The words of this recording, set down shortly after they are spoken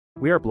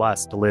We are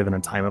blessed to live in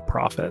a time of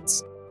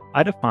prophets.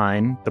 I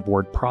define the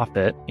word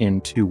prophet in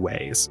two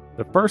ways.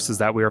 The first is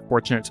that we are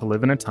fortunate to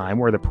live in a time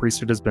where the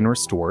priesthood has been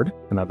restored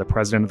and that the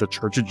president of the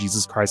Church of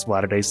Jesus Christ of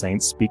Latter-day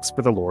Saints speaks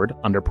for the Lord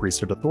under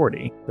priesthood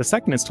authority. The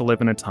second is to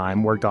live in a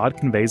time where God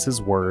conveys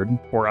his word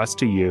for us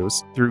to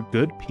use through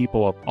good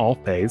people of all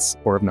faiths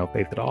or of no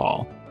faith at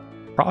all.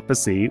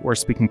 Prophecy, or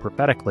speaking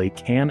prophetically,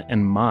 can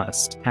and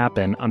must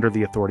happen under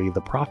the authority of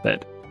the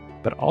prophet,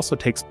 but also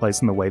takes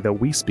place in the way that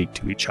we speak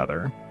to each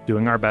other,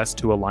 doing our best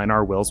to align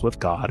our wills with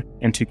God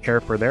and to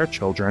care for their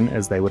children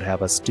as they would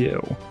have us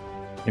do.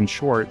 In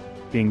short,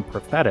 being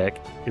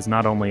prophetic is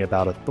not only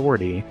about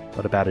authority,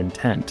 but about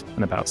intent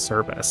and about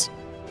service.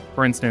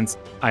 For instance,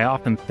 I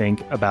often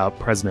think about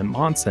President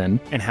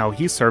Monson and how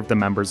he served the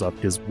members of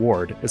his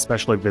ward,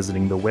 especially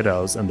visiting the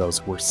widows and those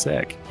who were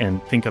sick,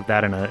 and think of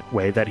that in a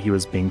way that he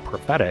was being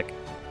prophetic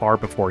far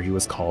before he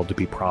was called to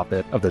be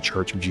prophet of the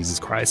Church of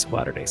Jesus Christ of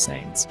Latter-day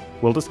Saints.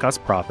 We'll discuss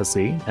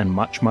prophecy and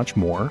much, much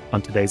more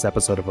on today's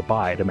episode of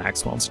Abide, a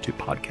Maxwell Institute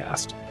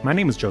podcast. My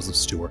name is Joseph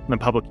Stewart. I'm a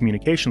public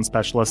communications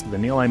specialist at the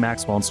Neil A.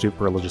 Maxwell Institute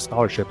for Religious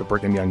Scholarship at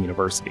Brigham Young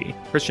University.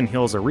 Christian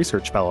Hill is a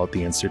research fellow at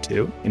the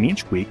Institute, and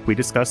each week we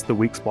discuss the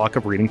week's block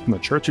of reading from the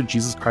Church of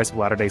Jesus Christ of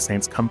Latter-day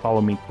Saints Come Follow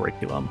Me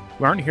curriculum.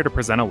 We aren't here to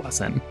present a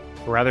lesson,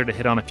 but rather to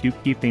hit on a few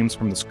key themes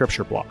from the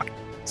scripture block,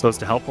 so as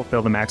to help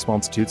fulfill the Maxwell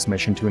Institute's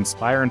mission to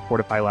inspire and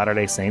fortify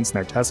Latter-day Saints in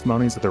their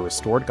testimonies of the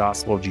restored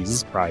gospel of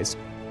Jesus Christ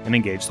and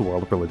engage the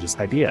world of religious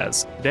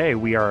ideas. Today,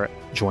 we are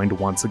joined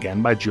once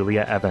again by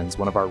Julia Evans,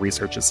 one of our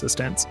research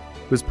assistants,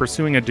 who is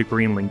pursuing a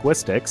degree in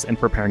linguistics and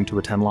preparing to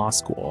attend law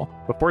school.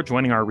 Before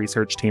joining our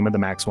research team at the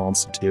Maxwell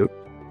Institute,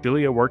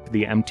 Julia worked at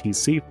the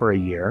MTC for a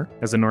year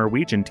as a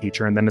Norwegian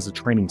teacher and then as a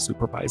training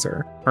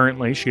supervisor.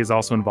 Currently, she is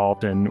also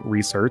involved in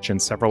research in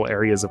several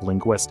areas of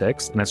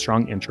linguistics and has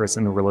strong interest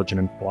in religion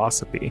and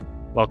philosophy.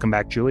 Welcome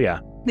back,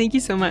 Julia. Thank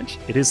you so much.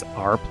 It is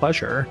our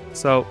pleasure.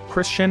 So,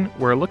 Christian,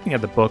 we're looking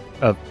at the book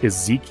of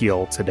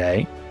Ezekiel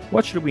today.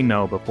 What should we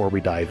know before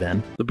we dive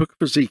in? The book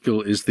of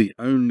Ezekiel is the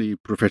only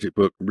prophetic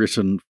book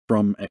written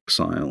from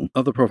exile.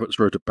 Other prophets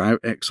wrote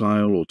about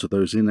exile or to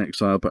those in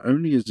exile, but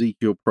only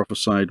Ezekiel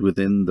prophesied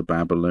within the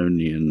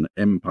Babylonian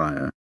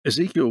Empire.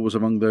 Ezekiel was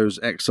among those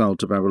exiled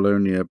to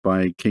Babylonia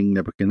by King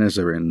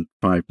Nebuchadnezzar in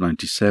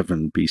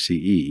 597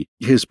 BCE.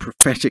 His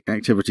prophetic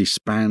activity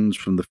spans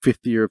from the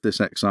 5th year of this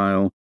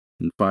exile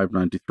in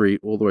 593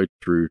 all the way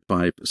through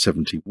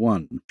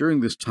 571.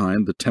 During this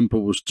time, the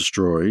temple was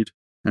destroyed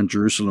and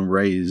Jerusalem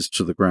razed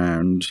to the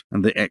ground,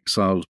 and the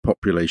exiled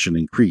population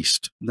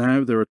increased.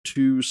 Now there are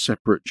two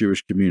separate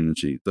Jewish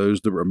communities, those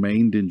that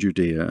remained in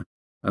Judea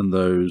and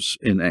those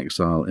in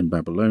exile in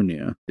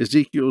Babylonia.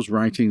 Ezekiel's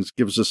writings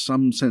gives us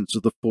some sense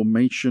of the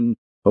formation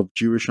of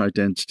Jewish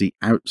identity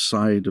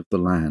outside of the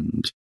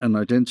land, an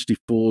identity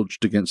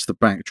forged against the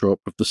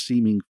backdrop of the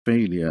seeming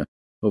failure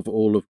of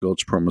all of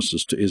God's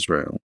promises to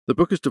Israel. The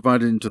book is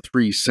divided into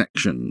 3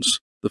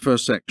 sections. The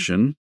first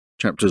section,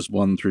 chapters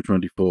 1 through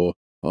 24,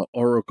 are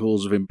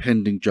oracles of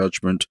impending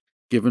judgment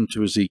given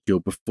to Ezekiel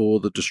before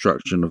the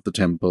destruction of the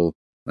temple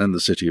and the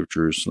city of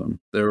Jerusalem.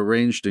 They're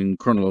arranged in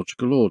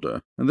chronological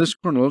order, and this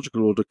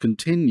chronological order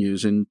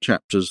continues in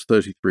chapters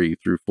 33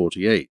 through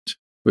 48,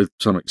 with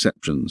some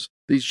exceptions.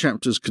 These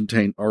chapters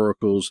contain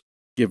oracles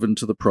given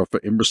to the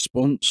prophet in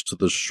response to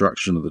the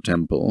destruction of the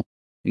temple,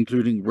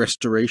 including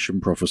restoration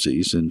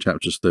prophecies in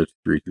chapters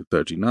 33 through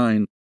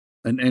 39,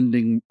 and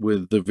ending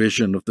with the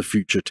vision of the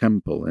future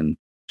temple in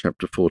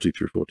chapter 40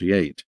 through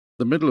 48.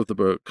 The middle of the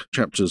book,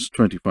 chapters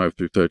 25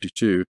 through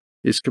 32,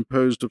 is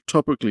composed of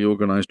topically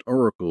organized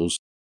oracles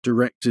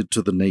directed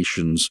to the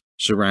nations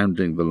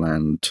surrounding the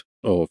land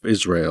of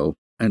Israel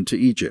and to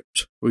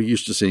Egypt. We're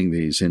used to seeing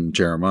these in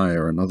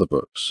Jeremiah and other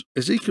books.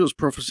 Ezekiel's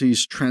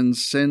prophecies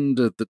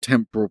transcended the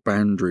temporal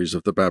boundaries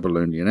of the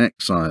Babylonian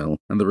exile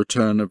and the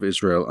return of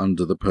Israel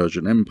under the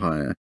Persian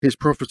Empire. His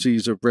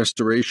prophecies of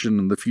restoration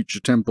and the future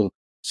temple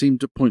seem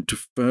to point to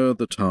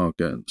further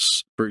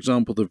targets. For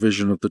example, the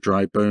vision of the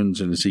dry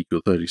bones in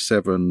Ezekiel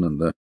 37 and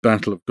the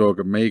battle of Gog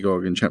and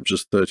Magog in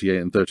chapters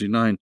 38 and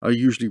 39 are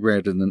usually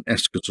read in an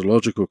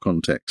eschatological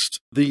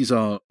context. These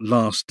are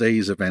last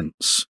days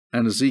events,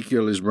 and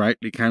Ezekiel is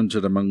rightly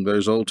counted among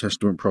those Old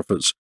Testament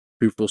prophets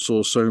who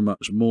foresaw so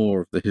much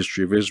more of the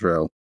history of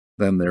Israel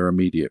than their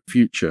immediate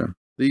future.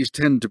 These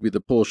tend to be the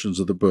portions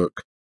of the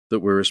book that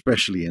we're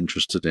especially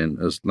interested in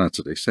as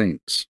Latter-day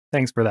Saints.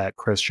 Thanks for that,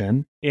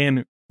 Christian.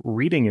 In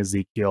reading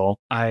Ezekiel,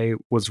 I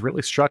was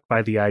really struck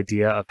by the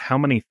idea of how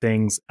many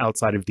things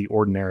outside of the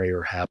ordinary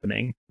are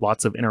happening.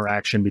 Lots of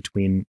interaction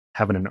between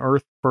heaven and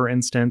earth, for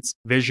instance,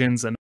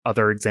 visions and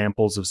other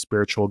examples of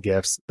spiritual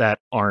gifts that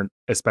aren't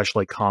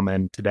especially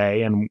common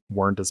today and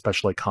weren't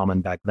especially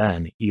common back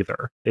then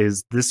either.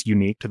 Is this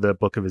unique to the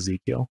book of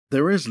Ezekiel?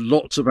 There is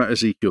lots about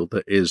Ezekiel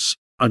that is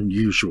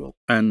unusual,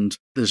 and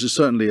this is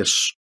certainly a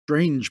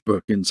strange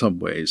book in some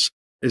ways.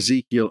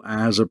 Ezekiel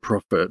as a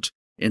prophet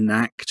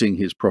enacting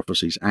his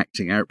prophecies,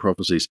 acting out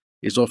prophecies,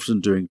 is often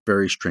doing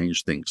very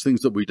strange things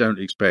that we don't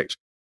expect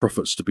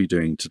prophets to be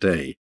doing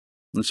today.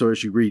 And so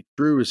as you read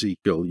through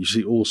Ezekiel, you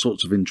see all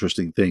sorts of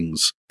interesting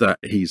things that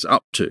he's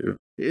up to.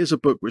 It is a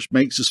book which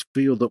makes us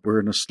feel that we're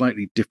in a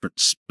slightly different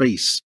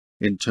space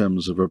in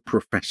terms of a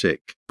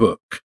prophetic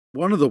book.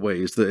 One of the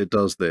ways that it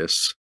does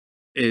this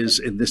is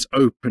in this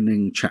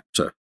opening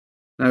chapter.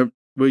 Now,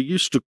 we're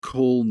used to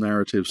call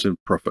narratives in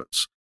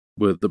prophets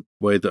with the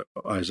way that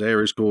Isaiah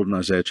is called in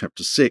Isaiah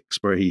chapter 6,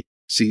 where he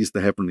sees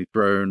the heavenly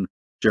throne,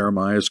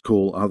 Jeremiah's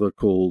call, other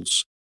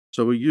calls.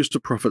 So we're used to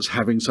prophets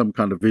having some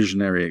kind of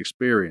visionary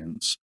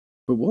experience.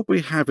 But what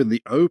we have in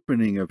the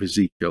opening of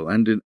Ezekiel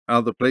and in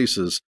other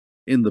places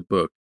in the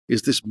book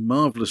is this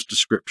marvelous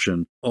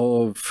description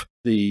of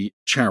the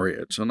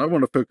chariot. And I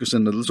want to focus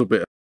in a little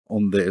bit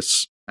on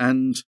this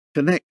and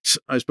connect,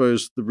 I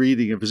suppose, the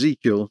reading of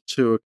Ezekiel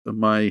to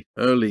my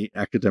early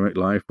academic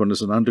life when,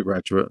 as an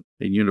undergraduate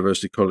in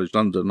University College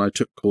London, I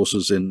took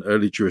courses in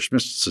early Jewish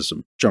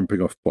mysticism,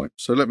 jumping off point.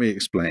 So let me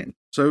explain.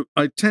 So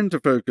I tend to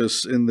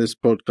focus in this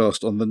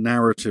podcast on the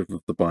narrative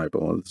of the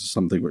Bible. This is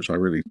something which I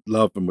really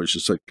love and which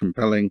is so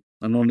compelling,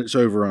 and on its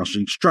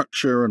overarching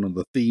structure and on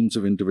the themes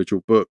of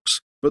individual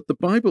books. But the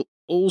Bible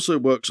also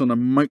works on a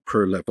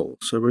micro level.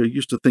 So we're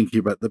used to thinking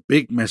about the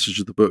big message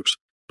of the books.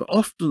 But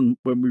often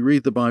when we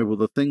read the Bible,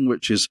 the thing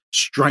which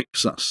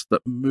strikes us,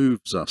 that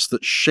moves us,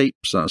 that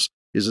shapes us,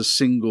 is a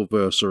single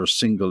verse or a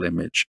single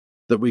image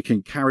that we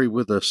can carry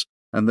with us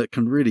and that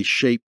can really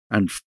shape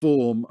and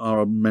form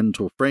our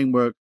mental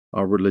framework,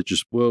 our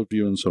religious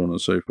worldview, and so on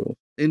and so forth.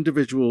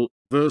 Individual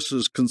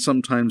verses can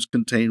sometimes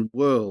contain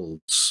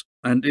worlds,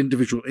 and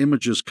individual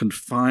images can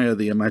fire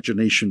the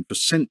imagination for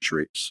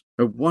centuries.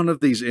 And one of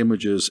these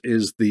images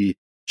is the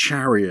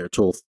chariot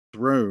or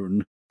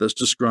throne that's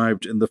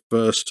described in the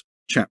first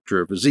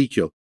chapter of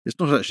Ezekiel. It's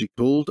not actually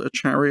called a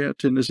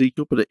chariot in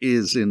Ezekiel, but it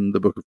is in the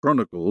book of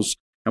Chronicles,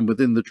 and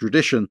within the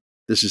tradition,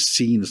 this is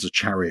seen as a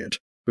chariot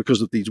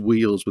because of these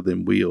wheels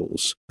within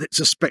wheels. It's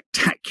a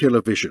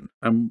spectacular vision,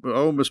 and I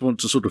almost want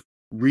to sort of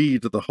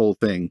read the whole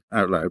thing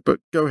out loud,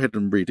 but go ahead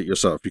and read it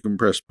yourself. You can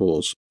press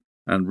pause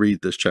and read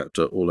this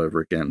chapter all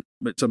over again.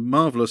 It's a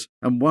marvelous,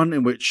 and one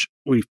in which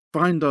we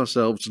find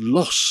ourselves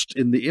lost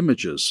in the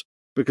images,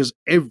 because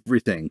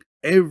everything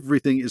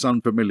is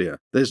unfamiliar.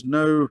 There's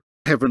no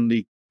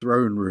heavenly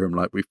throne room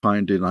like we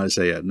find in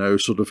Isaiah, no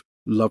sort of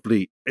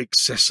lovely,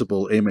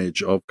 accessible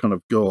image of kind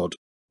of God.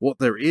 What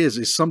there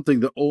is something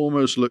that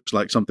almost looks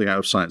like something out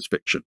of science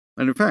fiction.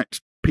 And in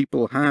fact,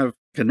 people have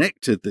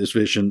connected this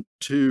vision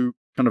to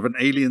kind of an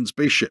alien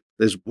spaceship.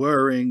 There's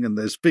whirring, and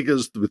there's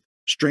figures with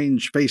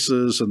strange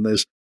faces, and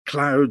there's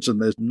clouds,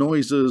 and there's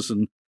noises,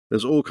 and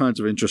there's all kinds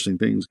of interesting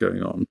things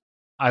going on.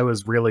 I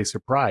was really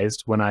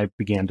surprised when I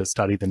began to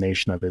study the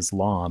Nation of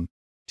Islam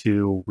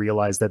to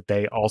realize that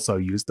they also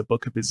use the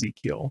book of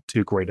Ezekiel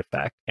to great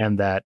effect, and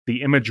that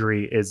the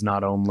imagery is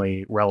not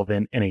only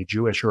relevant in a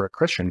Jewish or a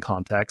Christian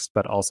context,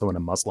 but also in a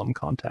Muslim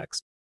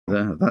context.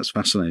 Yeah, that's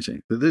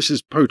fascinating. This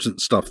is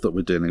potent stuff that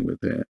we're dealing with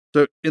here.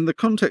 So in the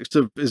context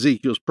of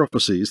Ezekiel's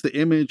prophecies, the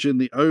image in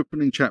the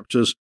opening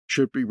chapters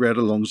should be read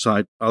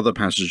alongside other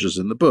passages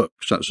in the book,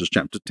 such as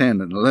chapter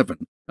 10 and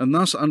 11, and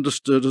thus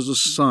understood as a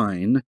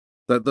sign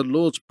that the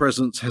Lord's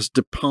presence has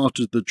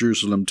departed the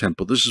Jerusalem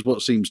temple. This is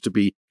what seems to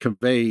be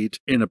conveyed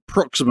in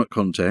approximate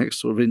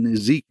context, or in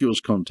Ezekiel's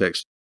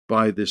context,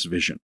 by this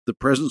vision. The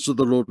presence of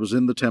the Lord was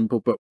in the temple,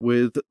 but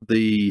with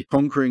the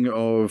conquering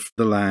of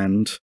the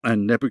land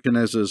and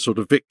Nebuchadnezzar's sort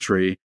of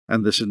victory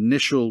and this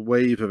initial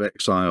wave of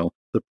exile,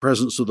 the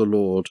presence of the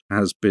Lord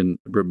has been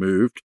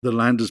removed. The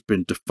land has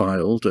been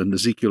defiled, and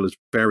Ezekiel is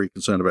very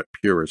concerned about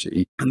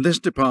purity. And this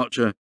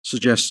departure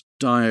suggests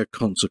dire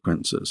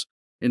consequences.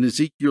 In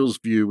Ezekiel's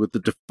view, with the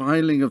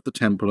defiling of the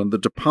temple and the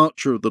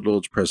departure of the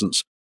Lord's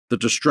presence, the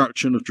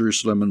destruction of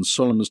Jerusalem and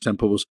Solomon's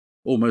temple was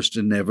almost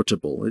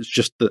inevitable. It's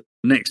just the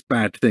next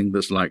bad thing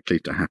that's likely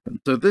to happen.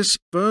 So this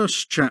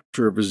first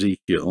chapter of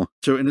Ezekiel,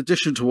 so in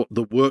addition to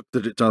the work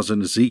that it does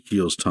in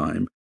Ezekiel's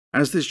time,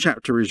 as this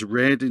chapter is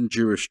read in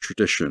Jewish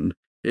tradition,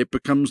 it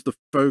becomes the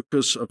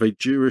focus of a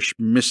Jewish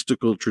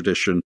mystical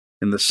tradition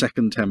in the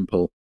Second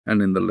Temple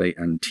and in the late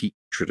antique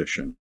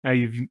tradition. Now,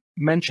 you've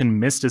mentioned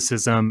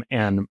mysticism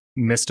and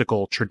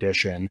mystical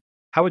tradition.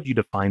 How would you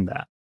define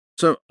that?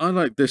 So I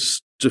like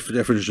this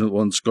definition that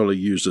one scholar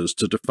uses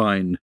to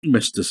define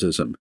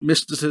mysticism.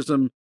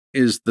 Mysticism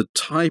is the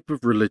type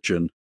of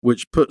religion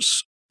which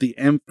puts the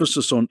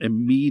emphasis on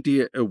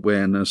immediate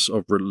awareness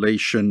of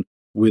relation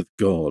with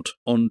God,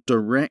 on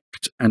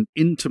direct and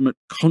intimate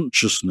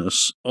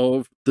consciousness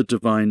of the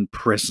divine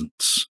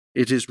presence.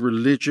 It is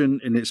religion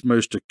in its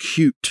most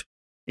acute,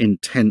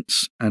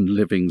 intense, and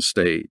living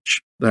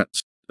stage.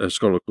 That's a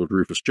scholar called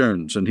Rufus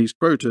Jones, and he's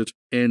quoted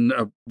in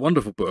a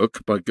wonderful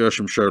book by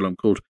Gershom Scholem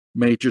called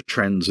Major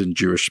Trends in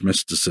Jewish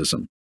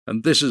Mysticism.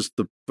 And this is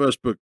the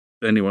first book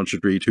anyone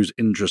should read who's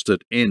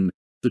interested in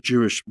the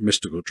Jewish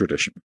mystical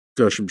tradition.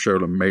 Gershom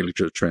Scholem,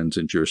 Major Trends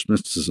in Jewish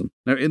Mysticism.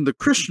 Now, in the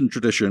Christian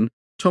tradition,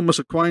 Thomas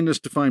Aquinas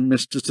defined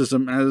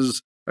mysticism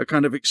as a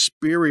kind of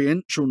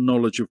experiential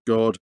knowledge of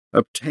God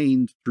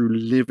obtained through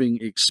living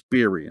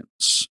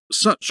experience.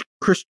 Such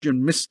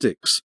Christian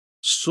mystics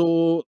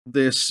saw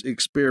this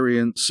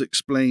experience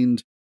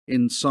explained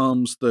in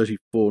Psalms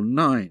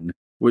 34:9,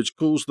 which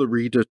calls the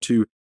reader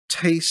to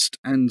taste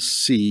and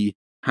see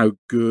how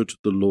good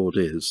the Lord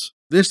is.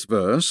 This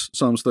verse,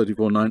 Psalms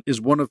 34:9,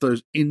 is one of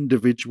those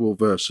individual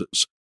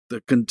verses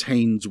that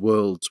contains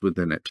worlds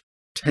within it.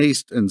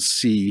 Taste and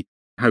see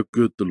how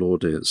good the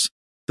Lord is.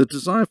 The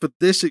desire for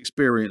this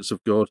experience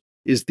of God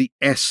is the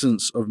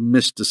essence of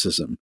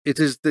mysticism. It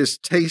is this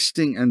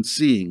tasting and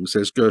seeing,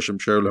 says Gershom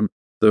Scholem,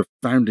 the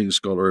founding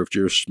scholar of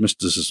Jewish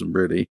mysticism,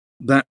 really,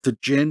 that the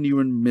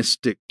genuine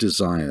mystic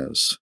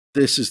desires.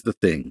 This is the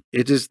thing.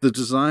 It is the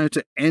desire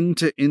to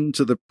enter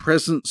into the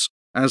presence,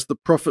 as the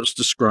prophets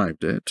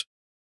described it,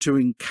 to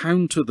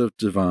encounter the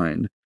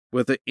divine,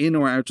 whether in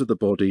or out of the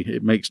body,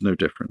 it makes no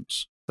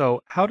difference.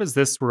 So how does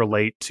this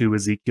relate to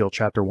Ezekiel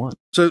chapter 1?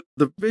 So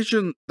the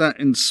vision that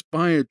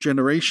inspired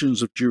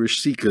generations of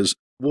Jewish seekers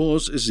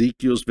was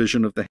Ezekiel's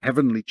vision of the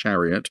heavenly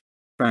chariot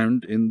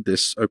found in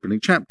this opening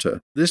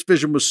chapter. This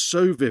vision was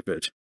so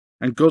vivid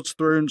and God's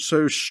throne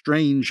so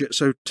strange yet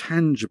so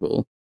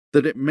tangible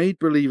that it made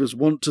believers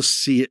want to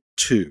see it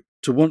too,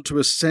 to want to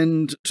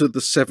ascend to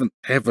the seventh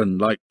heaven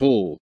like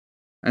Paul,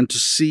 and to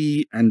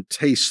see and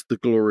taste the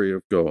glory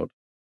of God.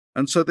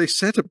 And so they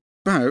set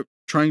about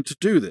trying to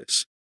do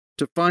this,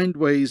 to find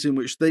ways in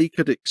which they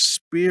could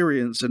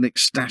experience an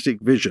ecstatic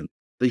vision.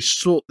 They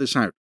sought this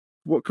out.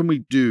 What can we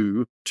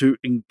do to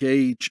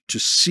engage, to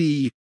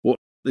see what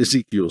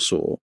Ezekiel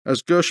saw?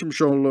 As Gershom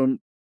Scholem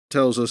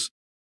tells us,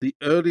 the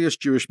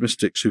earliest Jewish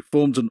mystics who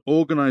formed an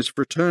organized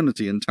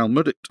fraternity in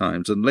Talmudic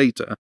times and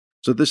later,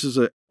 so this is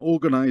an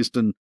organized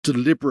and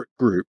deliberate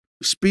group,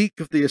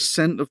 speak of the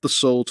ascent of the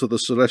soul to the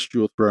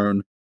celestial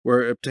throne,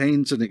 where it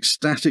obtains an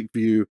ecstatic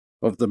view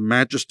of the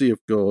majesty of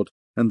God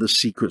and the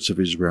secrets of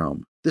his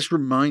realm. This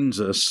reminds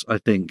us, I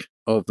think,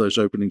 of those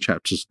opening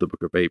chapters of the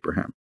book of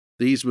Abraham.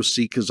 These were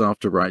seekers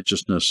after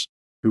righteousness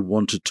who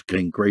wanted to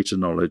gain greater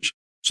knowledge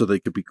so they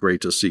could be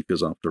greater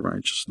seekers after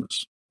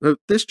righteousness. So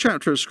this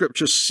chapter of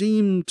Scripture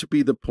seemed to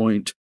be the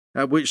point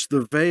at which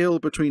the veil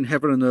between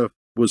heaven and earth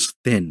was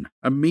thin,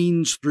 a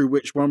means through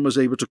which one was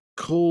able to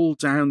call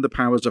down the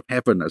powers of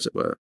heaven, as it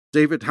were.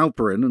 David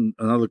Halperin,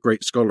 another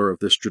great scholar of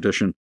this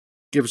tradition,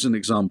 gives an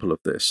example of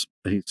this.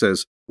 He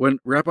says, when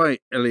Rabbi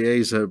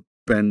Eliezer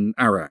ben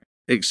Arak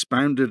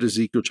expounded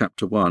Ezekiel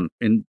chapter 1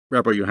 in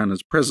Rabbi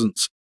Yohanan's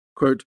presence,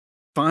 quote,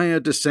 fire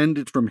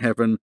descended from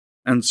heaven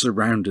and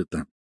surrounded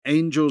them.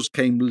 Angels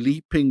came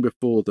leaping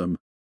before them,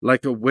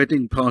 like a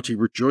wedding party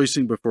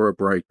rejoicing before a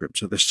bridegroom.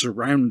 So they're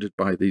surrounded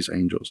by these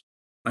angels.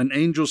 An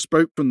angel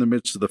spoke from the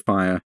midst of the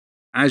fire,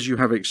 as you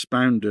have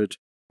expounded,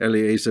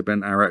 Eliezer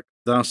ben Arak,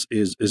 thus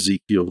is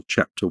Ezekiel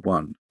chapter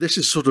 1. This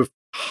is sort of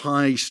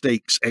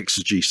high-stakes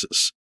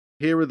exegesis.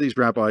 Here are these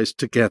rabbis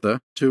together,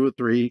 2 or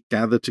 3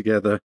 gathered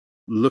together,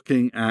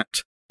 looking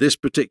at this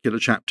particular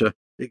chapter,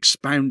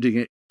 expounding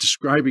it,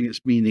 describing its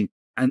meaning,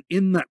 and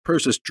in that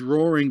process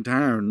drawing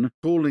down,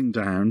 calling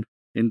down,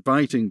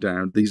 inviting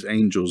down these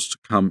angels to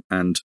come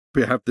and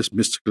have this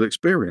mystical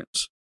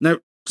experience. Now,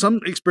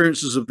 some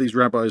experiences of these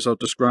rabbis are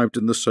described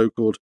in the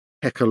so-called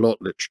Hekalot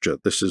literature.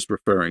 This is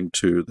referring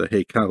to the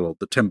Hekal, or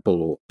the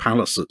temple or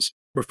palaces,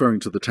 referring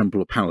to the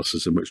temple or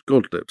palaces in which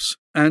God lives.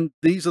 And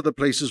these are the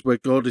places where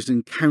God is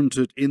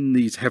encountered in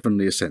these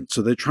heavenly ascents.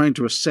 So they're trying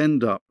to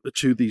ascend up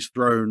to these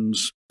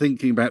thrones,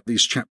 thinking about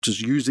these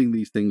chapters, using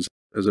these things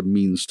as a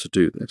means to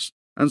do this.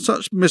 And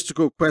such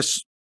mystical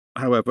quests,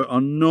 however,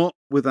 are not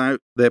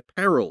without their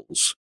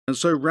perils. And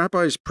so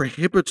rabbis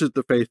prohibited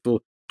the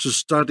faithful to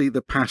study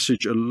the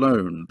passage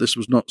alone. This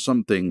was not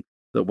something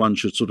that one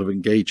should sort of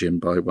engage in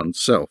by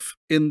oneself.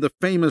 In the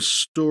famous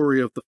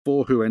story of the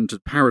 4 who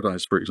entered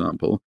paradise, for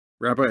example,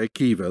 Rabbi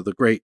Akiva, the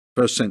great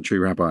first-century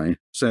rabbi,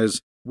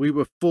 says, we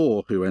were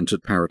 4 who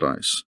entered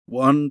paradise.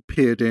 1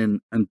 peered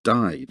in and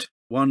died.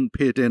 1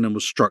 peered in and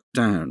was struck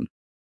down.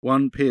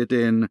 1 peered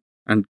in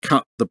and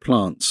cut the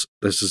plants.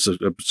 This is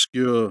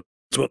obscure.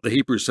 It's what the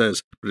Hebrew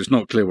says, but it's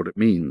not clear what it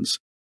means.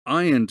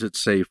 I entered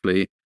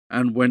safely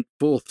and went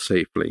forth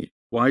safely.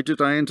 Why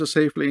did I enter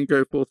safely and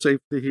go forth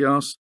safely, he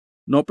asked?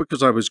 Not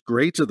because I was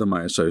greater than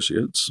my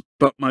associates,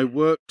 but my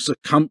works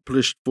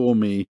accomplished for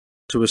me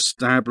to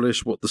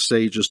establish what the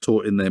sages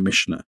taught in their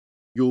Mishnah.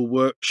 Your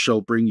work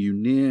shall bring you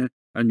near,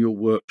 and your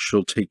work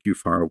shall take you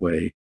far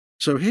away.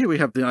 So here we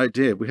have the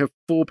idea. We have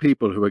 4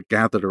 people who are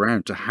gathered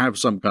around to have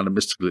some kind of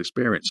mystical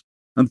experience,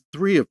 and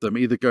 3 of them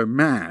either go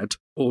mad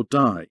or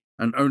die.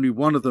 And only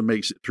one of them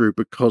makes it through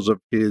because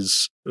of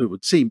his, it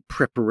would seem,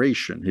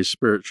 preparation, his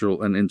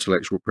spiritual and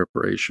intellectual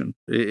preparation.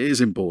 It is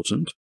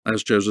important,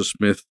 as Joseph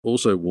Smith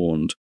also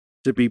warned,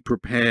 to be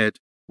prepared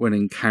when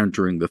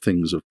encountering the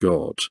things of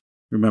God.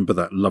 Remember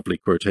that lovely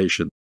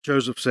quotation.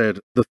 Joseph said,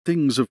 the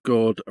things of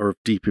God are of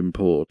deep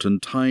import,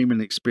 and time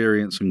and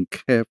experience and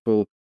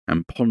careful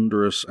and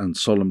ponderous and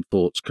solemn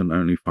thoughts can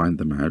only find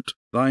them out.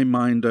 Thy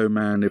mind, O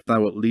man, if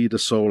thou wilt lead a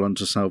soul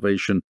unto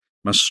salvation,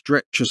 must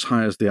stretch as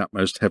high as the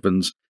utmost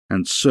heavens,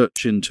 and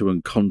search into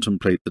and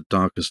contemplate the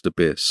darkest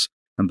abyss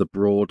and the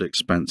broad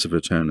expanse of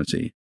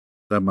eternity.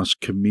 Thou must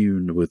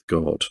commune with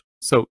God.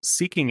 So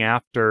seeking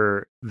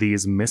after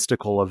these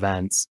mystical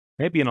events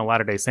maybe in a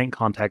Latter-day Saint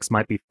context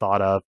might be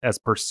thought of as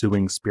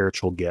pursuing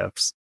spiritual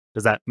gifts.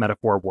 Does that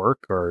metaphor work,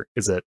 or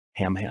is it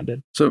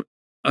ham-handed? So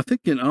I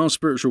think in our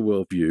spiritual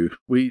worldview,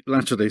 we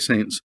Latter-day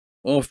Saints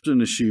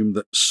often assume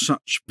that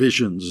such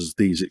visions as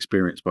these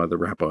experienced by the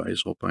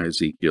rabbis or by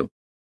Ezekiel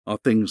are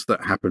things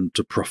that happen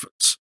to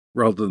prophets,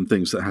 rather than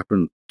things that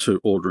happen to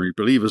ordinary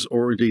believers,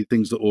 or indeed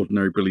things that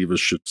ordinary believers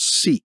should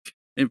seek.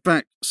 In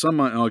fact, some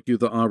might argue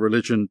that our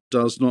religion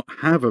does not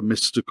have a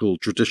mystical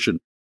tradition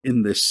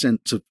in this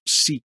sense of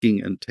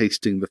seeking and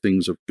tasting the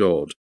things of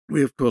God.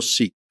 We, of course,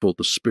 seek for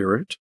the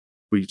Spirit.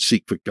 We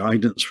seek for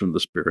guidance from the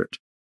Spirit.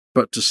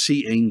 But to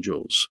see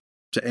angels,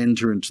 to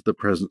enter into the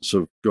presence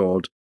of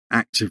God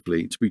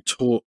actively, to be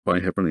taught by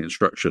heavenly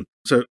instruction.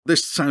 So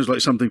this sounds like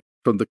something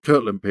from the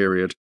Kirtland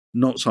period,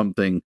 not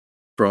something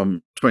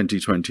from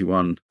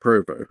 2021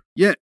 Provo.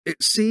 Yet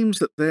it seems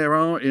that there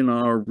are in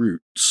our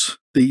roots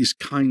these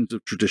kinds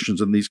of traditions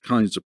and these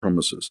kinds of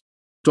promises.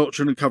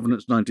 Doctrine and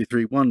Covenants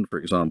 93:1, for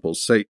example,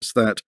 states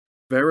that,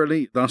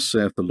 "Verily, thus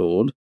saith the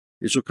Lord,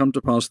 it shall come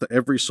to pass that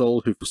every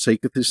soul who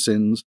forsaketh his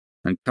sins,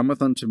 and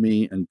cometh unto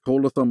me, and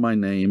calleth on my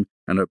name,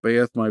 and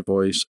obeyeth my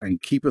voice,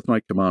 and keepeth my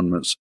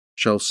commandments,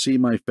 shall see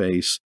my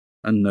face,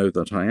 and know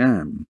that I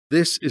am."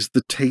 This is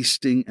the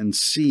tasting and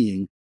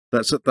seeing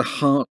that's at the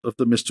heart of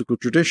the mystical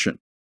tradition.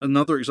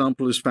 Another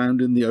example is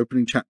found in the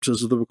opening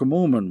chapters of the Book of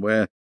Mormon,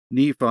 where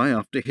Nephi,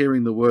 after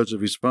hearing the words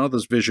of his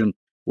father's vision,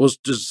 was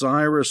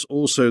desirous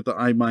also that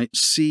I might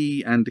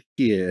see and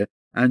hear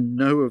and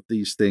know of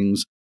these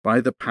things by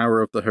the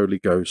power of the Holy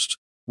Ghost,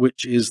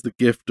 which is the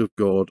gift of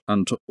God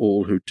unto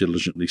all who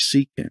diligently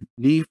seek him.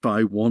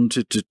 Nephi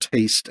wanted to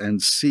taste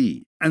and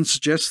see, and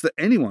suggests that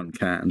anyone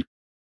can.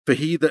 For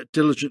he that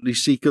diligently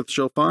seeketh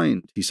shall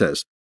find, he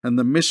says, and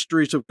the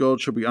mysteries of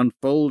God shall be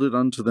unfolded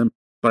unto them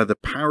by the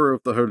power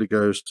of the Holy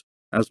Ghost,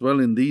 as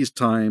well in these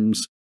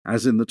times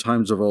as in the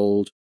times of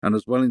old, and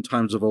as well in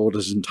times of old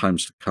as in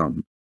times to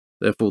come.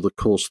 Therefore the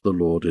course of the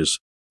Lord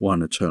is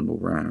one eternal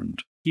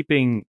round.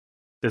 Keeping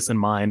this in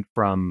mind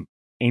from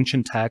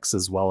ancient texts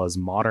as well as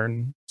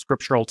modern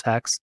scriptural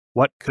texts,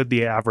 what could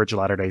the average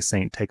Latter-day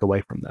Saint take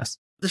away from this?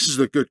 This is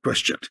a good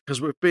question, because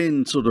we've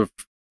been sort of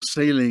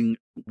sailing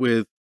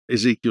with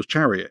Ezekiel's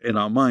chariot in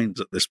our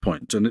minds at this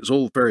point, and it's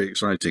all very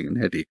exciting and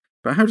heady.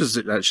 But how does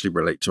it actually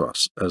relate to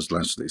us as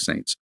Latter-day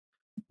Saints?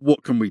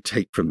 What can we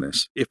take from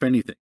this, if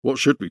anything? What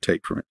should we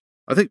take from it?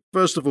 I think,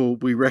 first of all,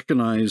 we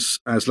recognize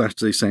as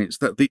Latter-day Saints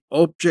that the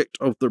object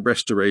of the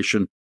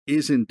restoration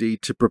is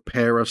indeed to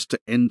prepare us to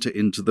enter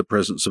into the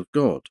presence of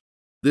God.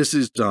 This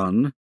is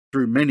done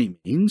through many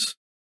means,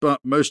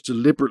 but most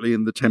deliberately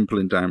in the temple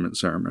endowment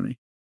ceremony.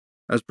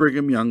 As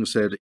Brigham Young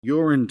said,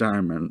 your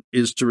endowment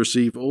is to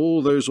receive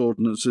all those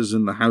ordinances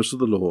in the house of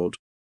the Lord,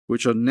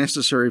 which are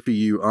necessary for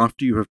you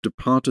after you have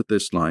departed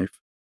this life,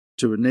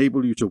 to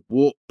enable you to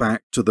walk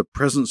back to the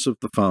presence of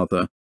the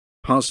Father,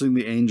 passing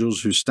the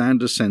angels who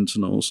stand as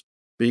sentinels,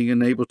 being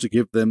enabled to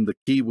give them the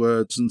key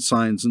words and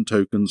signs and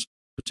tokens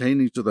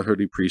pertaining to the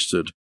holy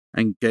priesthood,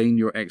 and gain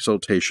your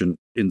exaltation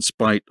in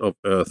spite of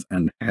earth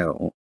and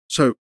hell.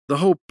 So the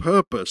whole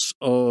purpose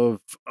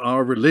of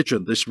our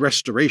religion, this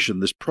restoration,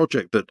 this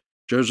project that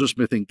Joseph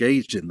Smith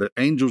engaged in, the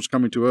angels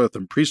coming to earth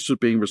and priesthood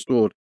being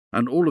restored,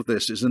 and all of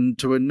this is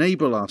to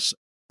enable us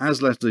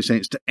as Latter-day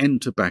Saints to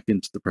enter back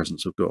into the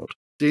presence of God.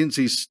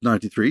 D&C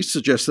 93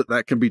 suggests that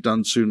that can be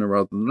done sooner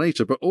rather than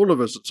later, but all of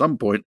us at some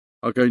point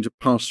are going to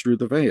pass through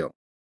the veil,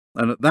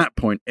 and at that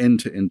point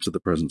enter into the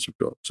presence of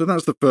God. So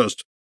that's the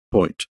first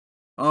point.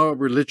 Our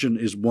religion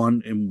is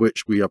one in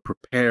which we are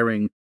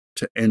preparing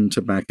to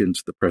enter back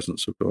into the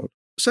presence of God.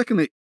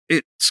 Secondly,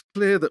 it's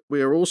clear that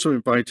we are also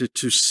invited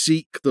to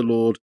seek the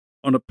Lord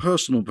on a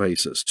personal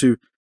basis, to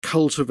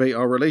cultivate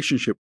our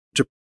relationship,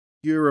 to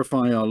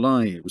purify our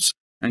lives,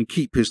 and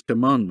keep his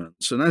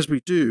commandments. And as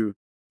we do,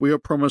 we are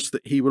promised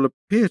that he will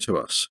appear to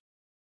us.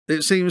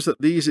 It seems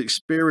that these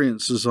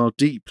experiences are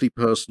deeply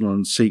personal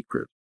and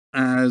secret,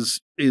 as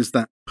is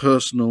that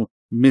personal,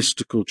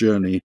 mystical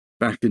journey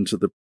back into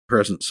the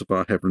presence of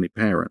our heavenly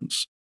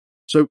parents.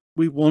 So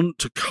we want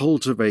to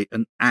cultivate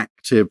an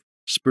active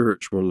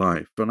spiritual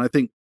life. And I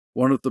think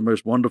one of the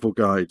most wonderful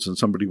guides, and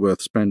somebody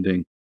worth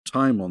spending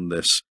time on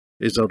this,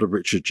 is Elder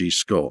Richard G.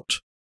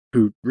 Scott,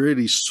 who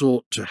really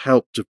sought to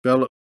help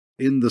develop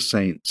in the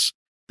saints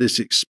this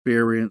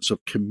experience of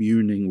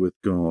communing with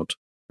God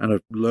and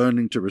of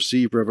learning to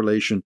receive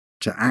revelation,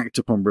 to act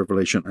upon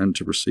revelation, and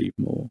to receive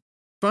more.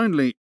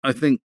 Finally, I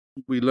think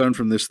we learn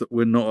from this that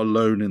we're not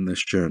alone in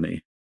this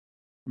journey.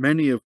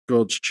 Many of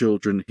God's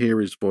children hear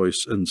his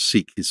voice and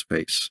seek his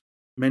face.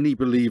 Many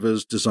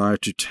believers desire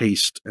to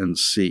taste and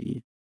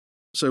see.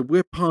 So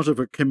we're part of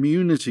a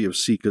community of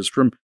seekers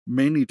from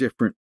many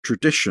different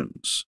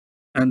traditions.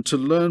 And to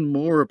learn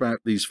more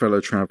about these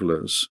fellow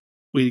travelers,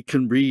 we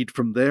can read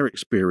from their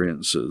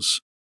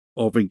experiences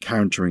of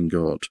encountering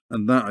God.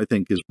 And that, I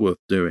think, is worth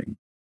doing.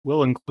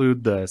 We'll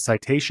include the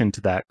citation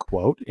to that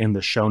quote in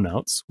the show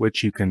notes,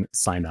 which you can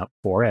sign up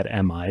for at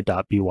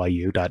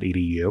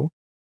mi.byu.edu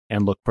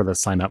and look for the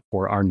sign up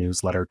for our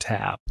newsletter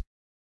tab.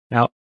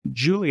 Now,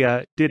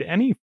 Julia, did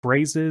any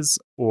phrases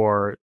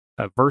or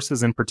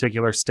verses in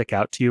particular stick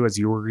out to you as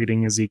you were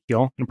reading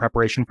Ezekiel in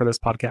preparation for this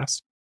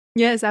podcast?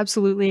 Yes,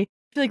 absolutely.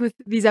 I feel like with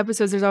these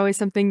episodes, there's always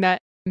something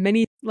that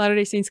many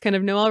Latter-day Saints kind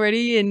of know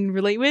already and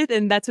relate with.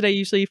 And that's what I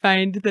usually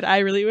find that I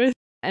relate with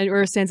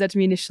or stands out to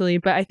me initially.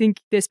 But I think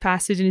this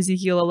passage in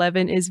Ezekiel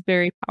 11 is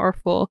very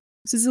powerful.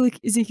 So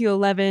Ezekiel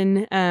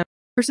 11,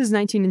 verses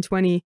 19 and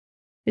 20,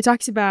 it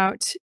talks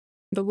about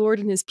the Lord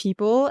and his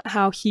people,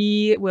 how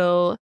he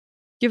will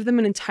give them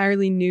an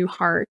entirely new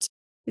heart.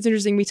 It's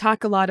interesting. We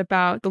talk a lot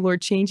about the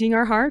Lord changing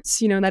our hearts,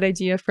 that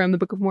idea from the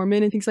Book of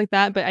Mormon and things like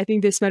that. But I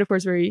think this metaphor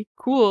is very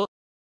cool,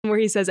 where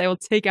he says, I will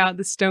take out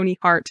the stony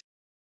heart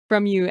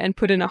from you and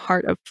put in a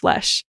heart of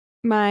flesh.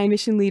 My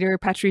mission leader,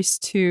 Patrice,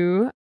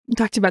 too,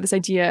 talked about this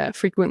idea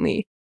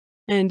frequently.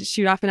 And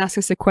she would often ask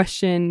us the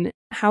question,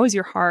 how is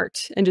your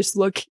heart? And just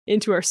look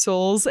into our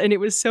souls. And it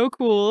was so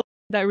cool.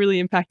 That really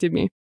impacted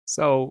me.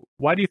 So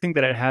why do you think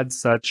that it had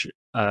such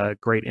a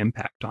great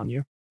impact on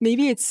you?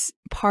 Maybe it's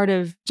part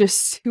of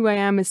just who I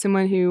am as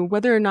someone who,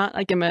 whether or not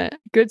I'm a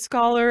good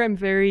scholar, I'm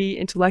very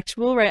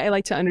intellectual, right? I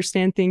like to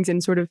understand things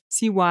and sort of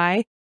see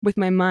why with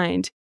my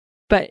mind.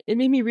 But it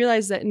made me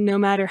realize that no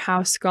matter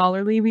how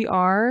scholarly we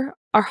are,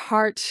 our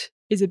heart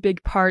is a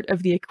big part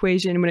of the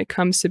equation when it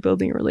comes to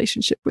building a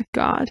relationship with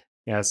God.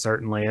 Yeah,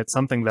 certainly. It's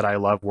something that I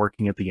love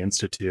working at the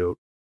Institute,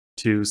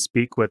 to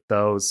speak with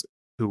those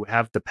who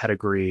have the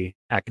pedigree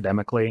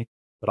academically,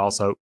 but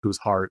also whose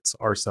hearts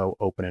are so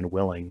open and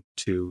willing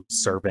to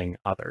serving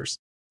others.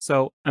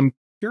 So I'm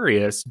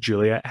curious,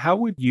 Julia, how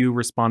would you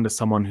respond to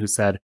someone who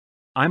said,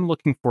 I'm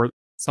looking for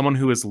someone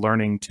who is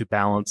learning to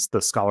balance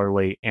the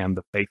scholarly and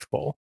the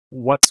faithful?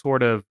 What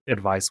sort of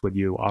advice would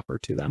you offer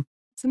to them?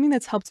 Something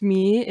that's helped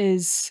me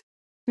is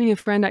something a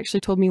friend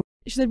actually told me.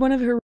 She said one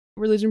of her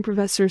religion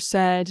professors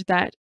said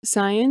that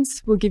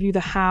science will give you the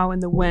how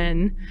and the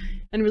when,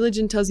 and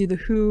religion tells you the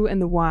who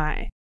and the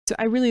why. So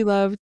I really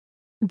loved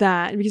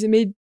that because it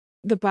made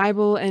the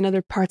Bible and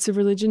other parts of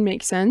religion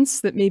make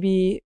sense that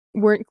maybe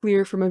weren't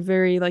clear from a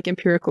very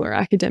empirical or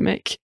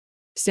academic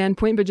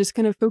standpoint, but just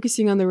kind of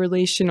focusing on the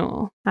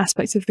relational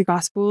aspects of the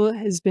gospel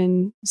has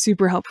been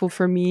super helpful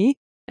for me.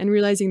 And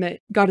realizing that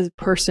God is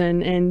a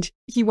person and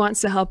he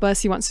wants to help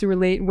us, he wants to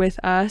relate with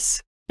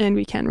us, and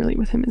we can relate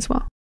with him as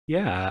well.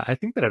 Yeah, I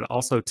think that it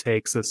also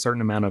takes a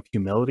certain amount of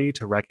humility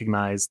to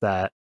recognize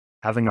that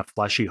having a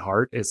fleshy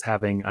heart is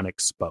having an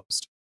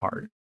exposed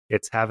heart.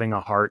 It's having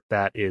a heart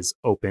that is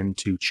open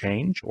to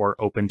change or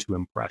open to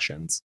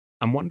impressions.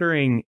 I'm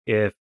wondering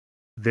if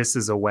this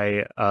is a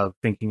way of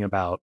thinking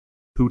about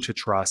who to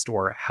trust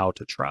or how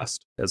to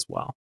trust as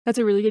well. That's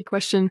a really good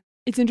question.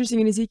 It's interesting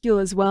in Ezekiel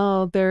as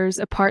well, there's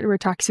a part where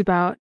it talks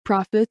about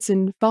prophets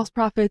and false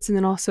prophets, and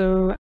then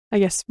also, I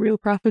guess, real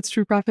prophets,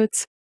 true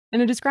prophets.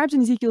 And it describes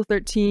in Ezekiel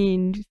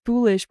 13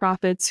 foolish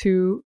prophets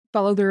who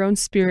follow their own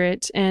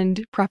spirit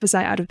and prophesy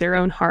out of their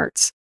own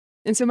hearts.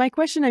 And so my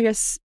question, I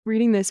guess,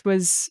 reading this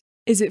was,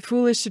 is it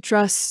foolish to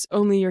trust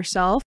only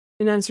yourself?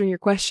 In answering your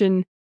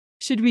question,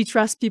 should we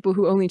trust people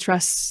who only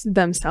trust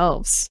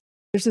themselves?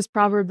 There's this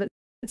proverb that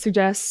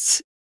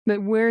suggests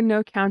that where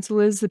no counsel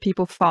is, the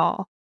people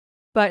fall.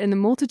 But in the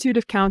multitude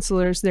of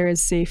counselors, there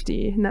is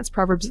safety. And that's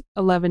Proverbs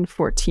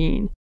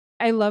 11:14.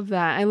 I love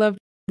that. I love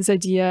this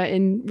idea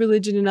in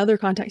religion and other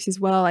contexts as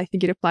well. I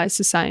think it applies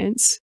to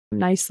science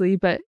nicely,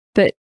 but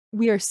that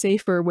we are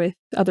safer with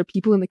other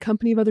people, in the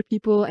company of other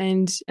people,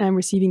 and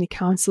receiving the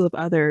counsel of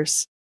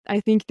others. I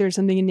think there's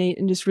something innate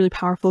and just really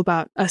powerful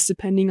about us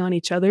depending on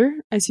each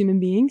other as human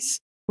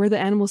beings. We're the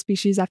animal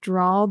species, after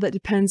all, that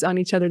depends on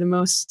each other the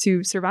most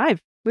to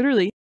survive,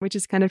 literally, which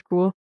is kind of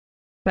cool.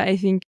 But I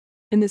think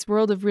in this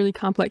world of really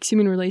complex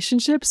human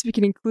relationships, we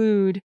can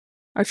include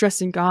our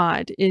trust in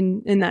God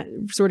in that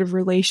sort of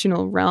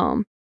relational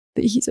realm,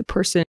 that he's a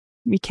person,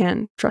 we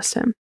can trust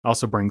him.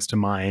 Also brings to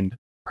mind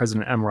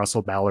President M.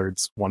 Russell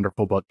Ballard's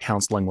wonderful book,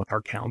 Counseling with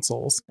Our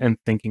Counsels, and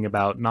thinking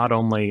about not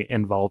only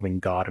involving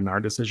God in our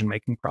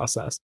decision-making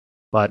process,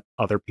 but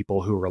other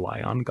people who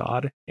rely on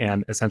God,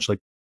 and essentially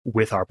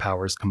with our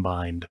powers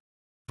combined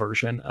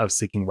version of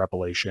seeking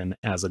revelation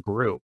as a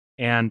group,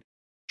 and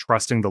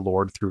trusting the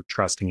Lord through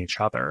trusting each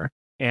other.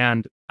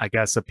 And I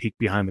guess a peek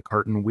behind the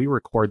curtain, we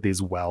record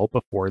these well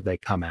before they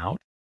come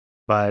out.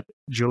 But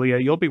Julia,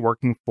 you'll be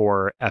working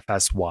for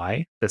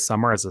FSY this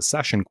summer as a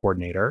session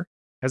coordinator.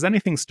 Has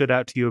anything stood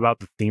out to you about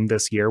the theme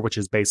this year, which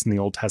is based in the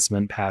Old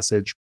Testament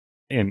passage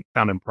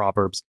found in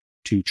Proverbs,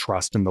 to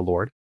trust in the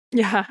Lord?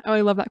 Yeah,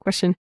 I love that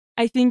question.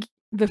 I think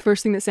the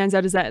first thing that stands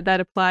out is that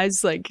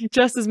applies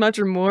just as much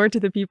or more to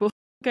the people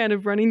kind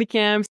of running the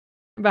camps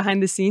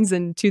behind the scenes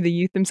and to the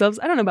youth themselves.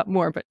 I don't know about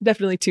more, but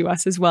definitely to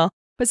us as well.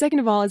 But second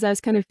of all, as I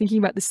was kind of thinking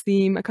about this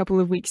theme a couple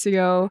of weeks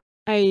ago,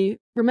 I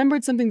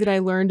remembered something that I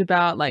learned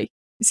about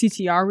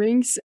CTR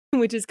rings,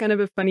 which is kind of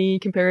a funny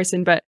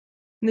comparison, but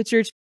in the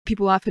church,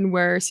 people often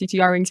wear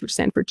CTR rings, which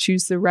stand for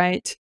choose the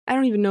right. I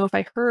don't even know if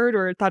I heard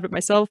or thought of it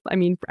myself. I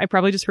mean, I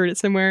probably just heard it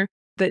somewhere,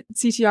 that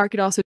CTR could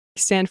also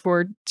stand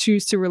for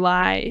choose to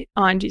rely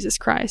on Jesus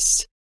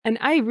Christ. And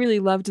I really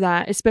loved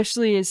that,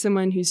 especially as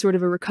someone who's sort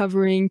of a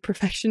recovering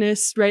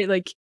perfectionist, right?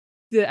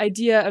 The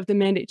idea of the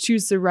mandate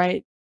choose the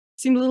right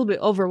seemed a little bit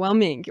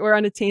overwhelming or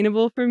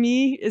unattainable for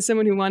me as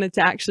someone who wanted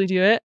to actually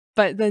do it.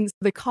 But then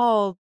the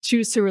call,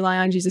 choose to rely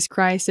on Jesus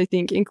Christ, I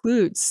think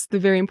includes the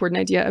very important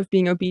idea of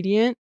being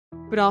obedient,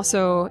 but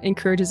also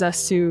encourages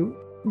us to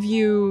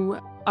view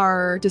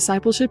our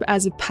discipleship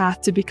as a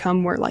path to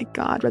become more like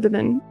God rather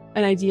than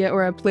an idea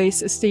or a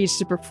place, a stage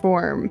to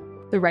perform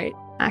the right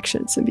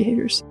actions and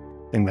behaviors.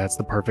 I think that's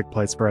the perfect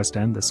place for us to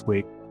end this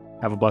week.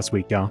 Have a blessed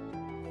week, y'all.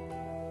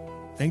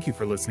 Thank you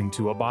for listening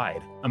to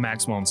Abide, a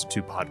Maxwell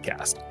Institute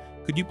podcast.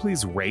 Could you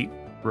please rate,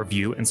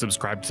 review, and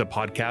subscribe to the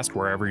podcast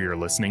wherever you're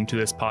listening to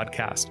this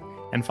podcast?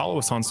 And follow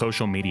us on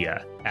social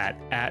media at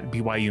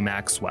BYU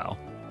Maxwell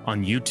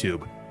on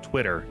YouTube,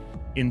 Twitter,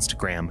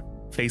 Instagram,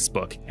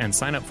 Facebook, and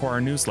sign up for our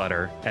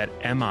newsletter at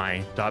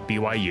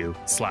mi.byu/edu.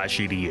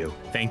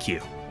 Thank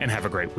you, and have a great week.